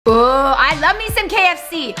I love me some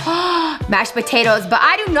KFC. Mashed potatoes, but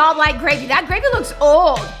I do not like gravy. That gravy looks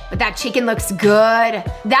old, but that chicken looks good.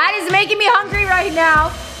 That is making me hungry right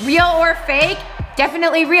now. Real or fake?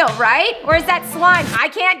 Definitely real, right? Or is that slime? I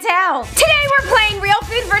can't tell. Today we're playing real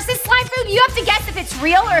food versus slime food. You have to guess if it's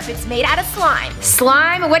real or if it's made out of slime.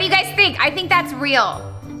 Slime, what do you guys think? I think that's real.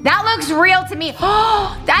 That looks real to me.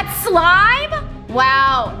 Oh, that's slime?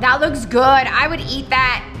 Wow, that looks good. I would eat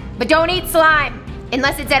that, but don't eat slime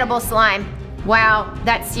unless it's edible slime. Wow,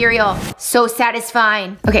 that cereal, so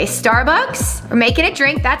satisfying. Okay, Starbucks, we're making a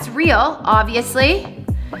drink. That's real, obviously.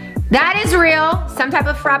 That is real, some type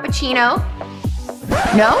of frappuccino.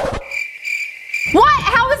 No? What?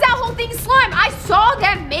 How is that whole thing slime? I saw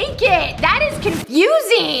them make it. That is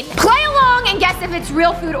confusing. Play along and guess if it's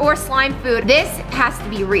real food or slime food. This has to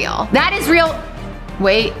be real. That is real.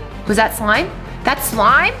 Wait, was that slime? That's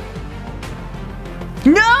slime?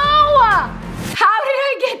 No! How did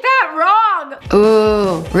I get that wrong?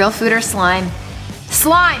 Ooh, real food or slime?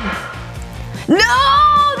 Slime.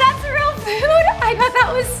 No, that's real food. I thought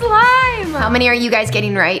that was slime. How many are you guys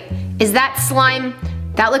getting right? Is that slime?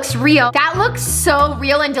 That looks real. That looks so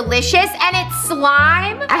real and delicious, and it's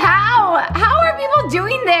slime? How? How are people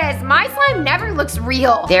doing this? My slime never looks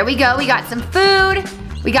real. There we go, we got some food.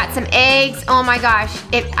 We got some eggs. Oh my gosh.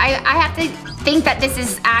 I have to think that this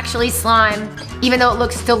is actually slime, even though it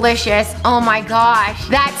looks delicious. Oh my gosh.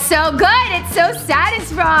 That's so good. It's so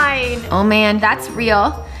satisfying. Oh man, that's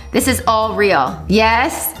real. This is all real.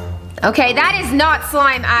 Yes. Okay, that is not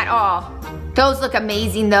slime at all. Those look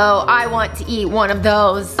amazing though. I want to eat one of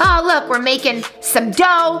those. Oh look, we're making some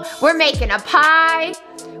dough. We're making a pie.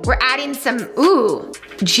 We're adding some, ooh,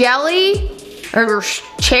 jelly or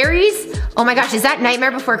cherries. Oh my gosh, is that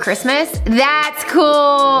Nightmare Before Christmas? That's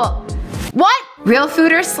cool. What? Real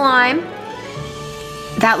food or slime?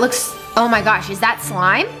 That looks, oh my gosh, is that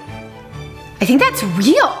slime? I think that's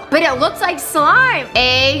real, but it looks like slime.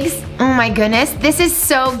 Eggs, oh my goodness, this is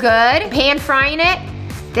so good. Pan frying it.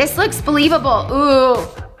 This looks believable. Ooh,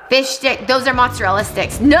 fish stick, those are mozzarella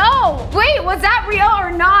sticks. No, wait, was that real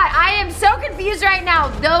or not? I am so confused right now.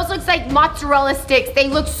 Those looks like mozzarella sticks. They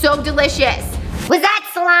look so delicious. Was that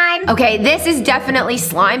slime? Okay, this is definitely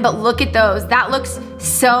slime, but look at those. That looks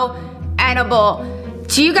so edible.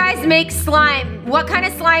 Do you guys make slime? What kind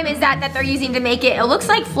of slime is that they're using to make it? It looks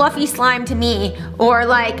like fluffy slime to me, or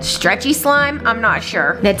like stretchy slime, I'm not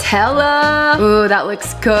sure. Nutella, ooh, that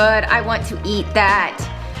looks good. I want to eat that.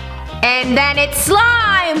 And then it's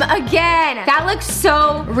slime again. That looks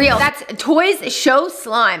so real. That's toys show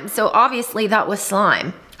slime, so obviously that was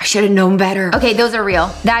slime. I should have known better. Okay, those are real.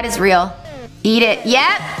 That is real. Eat it.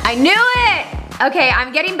 Yep, I knew it. Okay,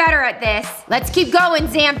 I'm getting better at this. Let's keep going,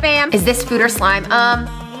 Zamfam. Is this food or slime?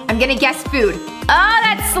 I'm gonna guess food. Oh,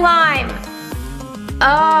 that's slime.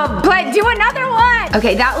 Oh, but do another one.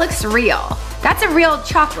 Okay, that looks real. That's a real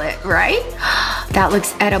chocolate, right? That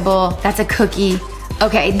looks edible. That's a cookie.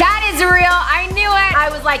 Okay, that is real. I knew it. I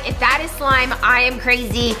was like, if that is slime, I am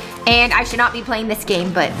crazy and I should not be playing this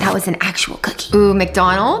game, but that was an actual cookie. Ooh,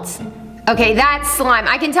 McDonald's. Okay, that's slime.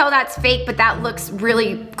 I can tell that's fake, but that looks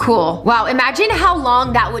really cool. Wow, imagine how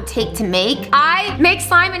long that would take to make. I make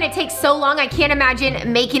slime and it takes so long, I can't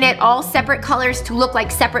imagine making it all separate colors to look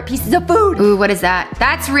like separate pieces of food. Ooh, what is that?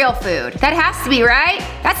 That's real food. That has to be, right?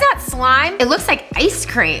 That's not slime. It looks like ice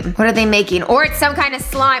cream. What are they making? Or it's some kind of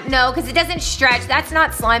slime. No, because it doesn't stretch. That's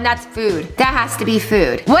not slime, that's food. That has to be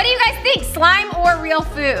food. What do you guys think? Slime or real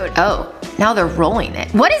food? Oh. Now they're rolling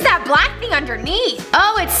it. What is that black thing underneath?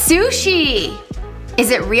 Oh, it's sushi. Is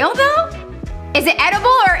it real though? Is it edible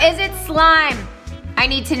or is it slime? I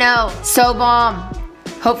need to know. So bomb.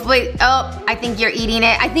 Hopefully, oh, I think you're eating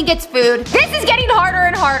it. I think it's food. This is getting harder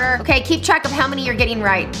and harder. Okay, keep track of how many you're getting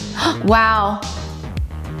right. Wow.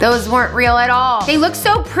 Those weren't real at all. They look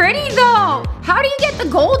so pretty though. How do you get the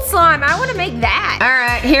gold slime? I wanna make that. All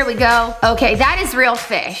right, here we go. Okay, that is real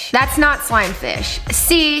fish. That's not slime fish.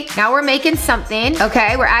 See, now we're making something.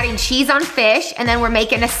 Okay, we're adding cheese on fish and then we're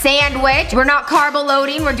making a sandwich. We're not carb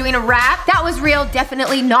loading, we're doing a wrap. That was real,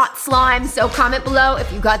 definitely not slime, so comment below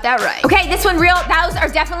if you got that right. Okay, this one real, those are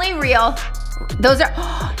definitely real. Those are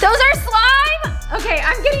slime? Okay,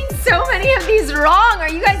 I'm getting so many of these wrong. Are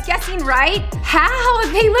you guys guessing right?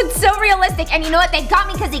 How? They look so realistic. And you know what? They got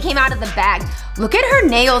me because they came out of the bag. Look at her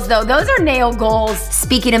nails though. Those are nail goals.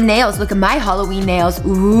 Speaking of nails, look at my Halloween nails.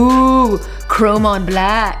 Ooh, chrome on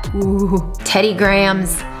black. Ooh, Teddy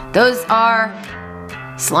Grahams. Those are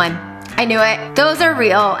slime. I knew it. Those are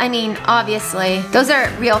real. I mean, obviously. Those are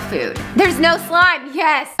real food. There's no slime,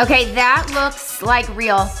 yes. Okay, that looks like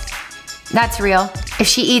real. That's real. If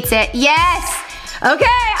she eats it, yes. Okay,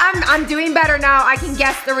 I'm doing better now. I can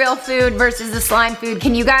guess the real food versus the slime food.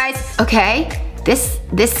 Can you guys? Okay, this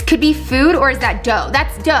could be food, or is that dough?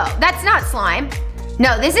 That's dough. That's not slime.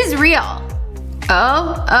 No, this is real.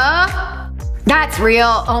 That's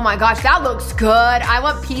real. Oh my gosh, that looks good. I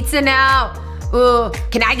want pizza now. Ooh,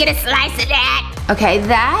 can I get a slice of that? Okay,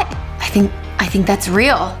 I think that's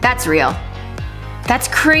real. That's real. That's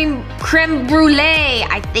creme brulee.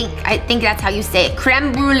 I think that's how you say it.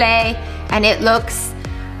 Creme brulee, and it looks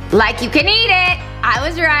like you can eat it. I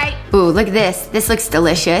was right. Ooh, look at this. This looks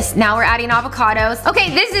delicious. Now we're adding avocados.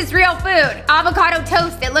 Okay, this is real food. Avocado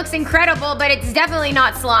toast. It looks incredible, but it's definitely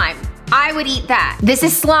not slime. I would eat that. This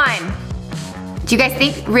is slime. Do you guys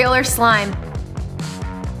think real or slime?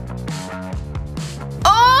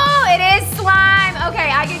 Oh, it is slime.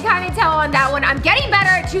 Okay, I can kind of tell on that one. I'm getting better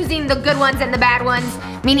at choosing the good ones and the bad ones,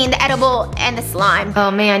 meaning the edible and the slime.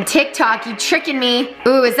 Oh man, TikTok, you tricking me.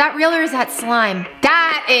 Ooh, is that real or is that slime?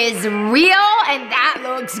 That is real and that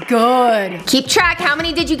looks good. Keep track, how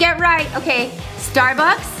many did you get right? Okay,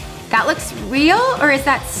 Starbucks, that looks real, or is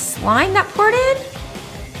that slime that poured in?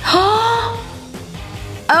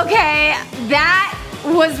 Okay, that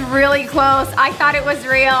was really close. I thought it was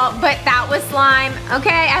real, but that was slime. Okay,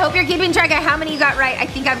 I hope you're keeping track of how many you got right. I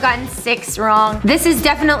think I've gotten 6 wrong. This is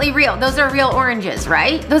definitely real. Those are real oranges,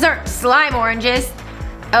 right? Those aren't slime oranges.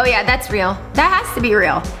 Oh yeah, that's real. That has to be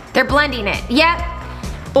real. They're blending it. Yep.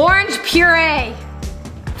 Orange puree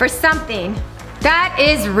for something. That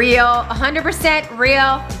is real, 100%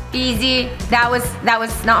 real, easy. That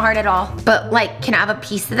was not hard at all. But like, can I have a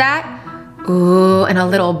piece of that? Ooh, and a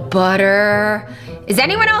little butter. Is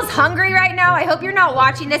anyone else hungry right now? I hope you're not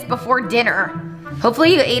watching this before dinner.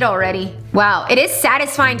 Hopefully you ate already. Wow, it is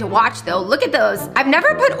satisfying to watch though. Look at those. I've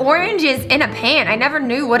never put oranges in a pan. I never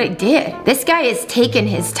knew what it did. This guy is taking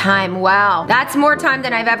his time. Wow, that's more time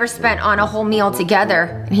than I've ever spent on a whole meal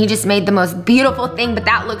together. And he just made the most beautiful thing, but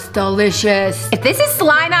that looks delicious. If this is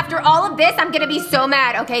slime after all of this, I'm gonna be so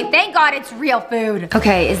mad. Okay, thank God it's real food.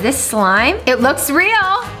 Okay, is this slime? It looks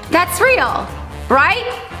real. That's real,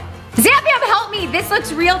 right? Zambian, help me. This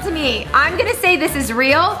looks real to me. I'm gonna say this is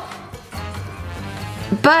real.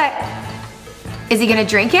 But, is he gonna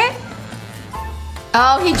drink it?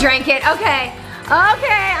 Oh, he drank it, okay.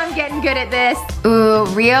 Okay, I'm getting good at this. Ooh,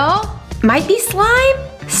 real? Might be slime?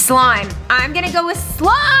 Slime. I'm gonna go with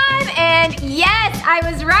slime, and yes, I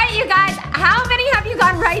was right, you guys. How many have you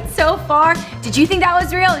gotten right so far? Did you think that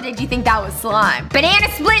was real, or did you think that was slime?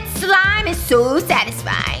 Banana split slime is so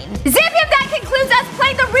satisfying. Zambian, that concludes us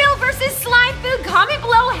playing the real versus slime food. Comment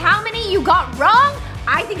below how many you got wrong.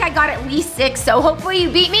 I think I got at least 6, so hopefully you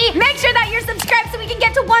beat me. Make sure that you're subscribed so we can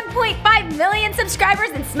get to 1.5 million subscribers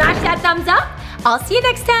and smash that thumbs up. I'll see you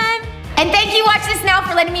next time. And thank you, Watch This Now,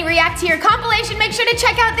 for letting me react to your compilation. Make sure to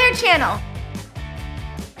check out their channel.